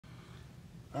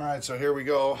All right, so here we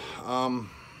go. Right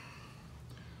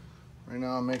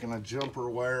now I'm making a jumper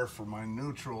wire for my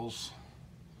neutrals.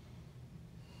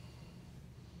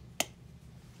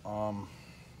 Because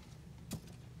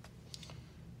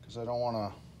I don't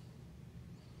want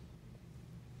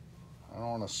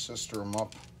to sister them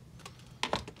up.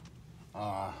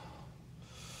 I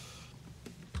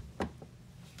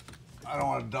don't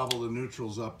want to double the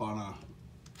neutrals up on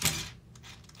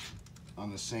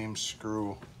the same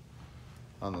screw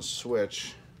on the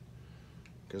switch,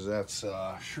 because that's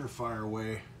a surefire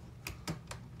way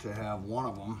to have one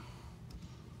of them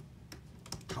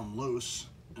come loose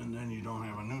and then you don't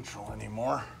have a neutral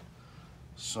anymore.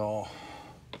 So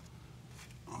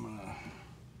I'm gonna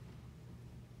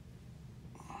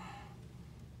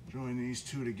join these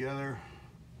two together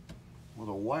with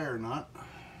a wire nut,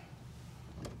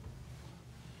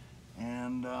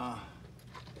 and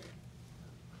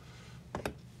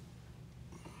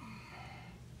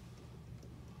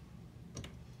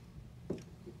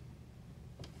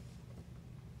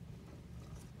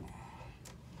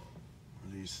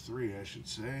these three, I should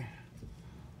say,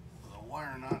 with a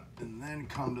wire nut, and then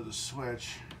come to the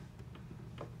switch.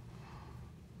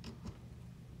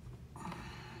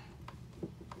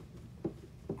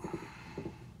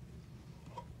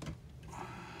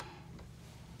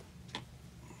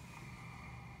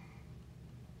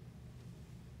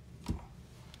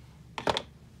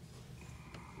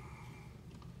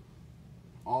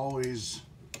 Always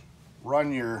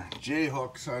run your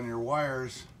J-hooks on your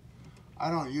wires. I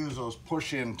don't use those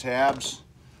push-in tabs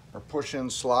or push-in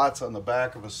slots on the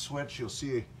back of a switch. You'll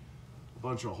see a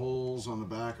bunch of holes on the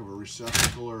back of a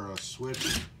receptacle or a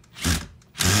switch.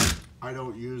 I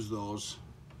don't use those.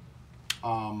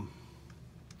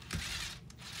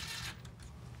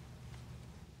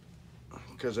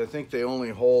 Because I think they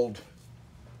only hold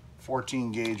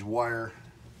 14 gauge wire.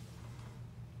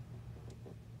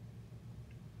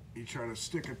 You try to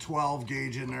stick a 12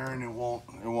 gauge in there and it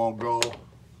won't go.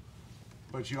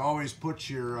 But you always put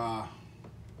your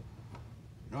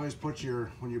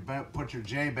when you put your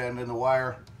J bend in the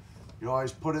wire, you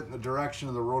always put it in the direction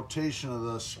of the rotation of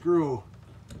the screw.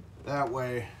 That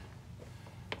way,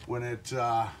 when it and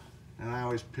I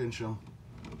always pinch them.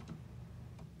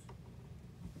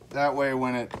 That way,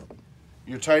 when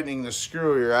you're tightening the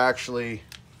screw, you're actually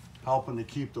helping to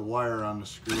keep the wire on the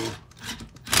screw.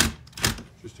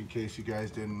 Just in case you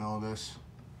guys didn't know this.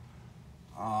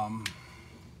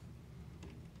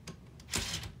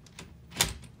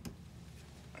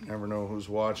 I never know who's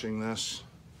watching this.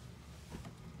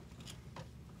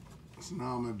 So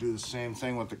now I'm going to do the same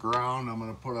thing with the ground. I'm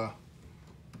going to put a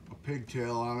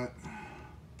pigtail on it.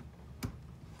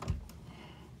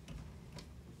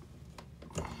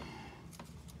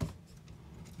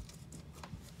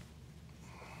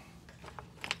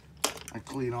 I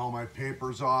clean all my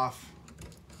papers off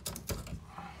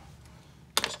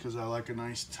just because I like a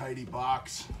nice tidy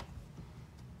box.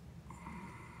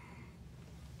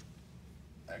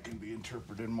 That can be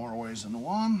interpreted in more ways than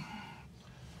one.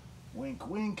 Wink,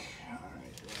 wink. All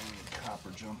right, copper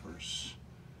jumpers.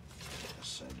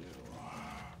 Yes, I do.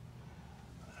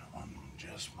 That one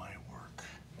just might work.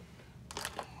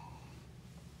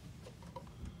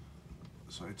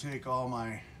 So I take all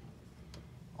my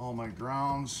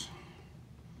grounds,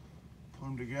 put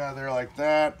them together like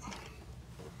that.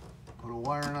 Put a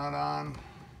wire nut on.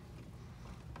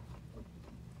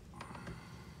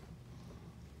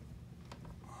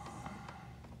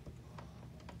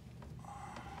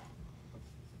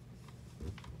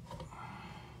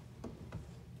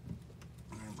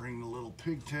 Bring the little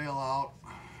pigtail out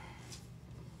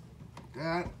like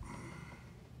that.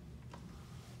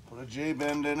 Put a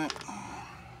J-bend in it.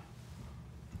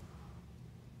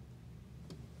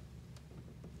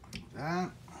 Like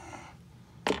that.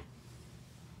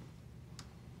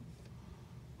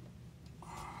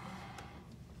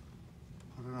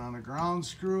 Put it on a ground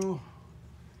screw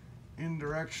in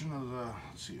direction of the,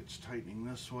 let's see, it's tightening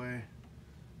this way.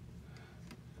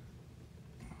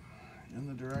 In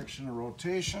the direction of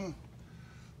rotation.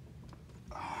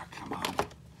 Ah, come on.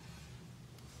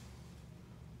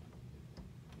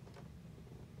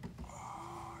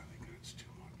 Oh, I think it's too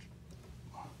much.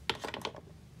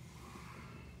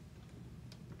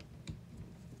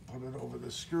 Put it over the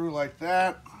screw like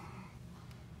that.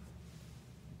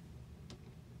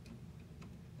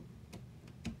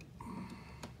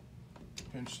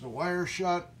 Pinch the wire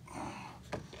shut.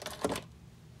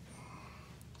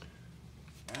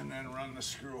 And then run the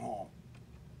screw home.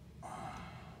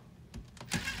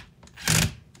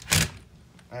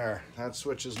 There, that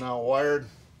switch is now wired.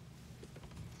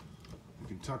 I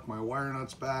can tuck my wire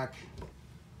nuts back.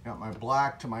 Got my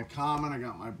black to my common, I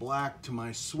got my black to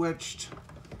my switched.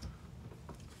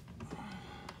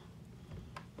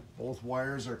 Both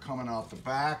wires are coming out the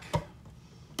back.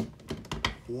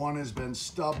 One has been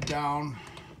stubbed down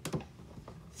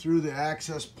through the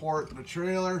access port in the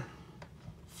trailer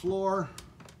floor.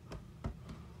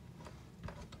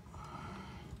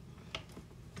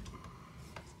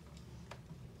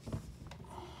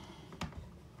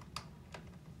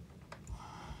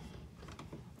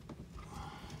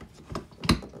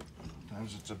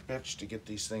 Sometimes it's a bitch to get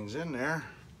these things in there.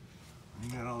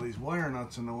 You got all these wire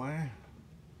nuts in the way.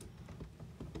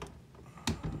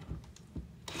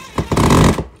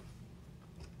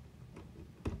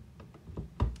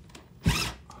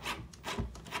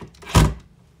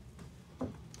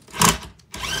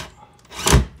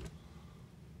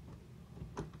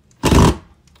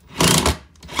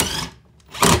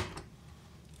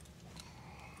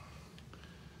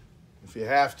 If you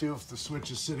have to, if the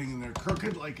switch is sitting in there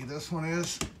crooked like this one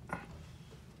is,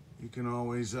 you can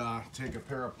always take a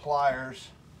pair of pliers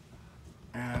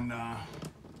and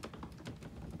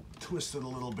twist it a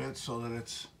little bit so that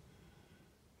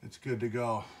it's good to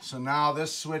go. So now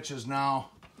this switch is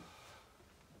now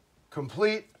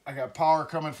complete. I got power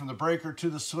coming from the breaker to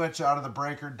the switch, out of the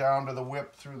breaker down to the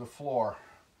whip through the floor.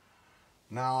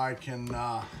 Now I can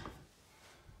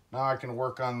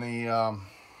work on the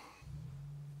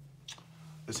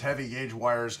this heavy gauge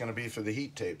wire is going to be for the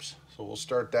heat tapes. So we'll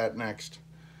start that next.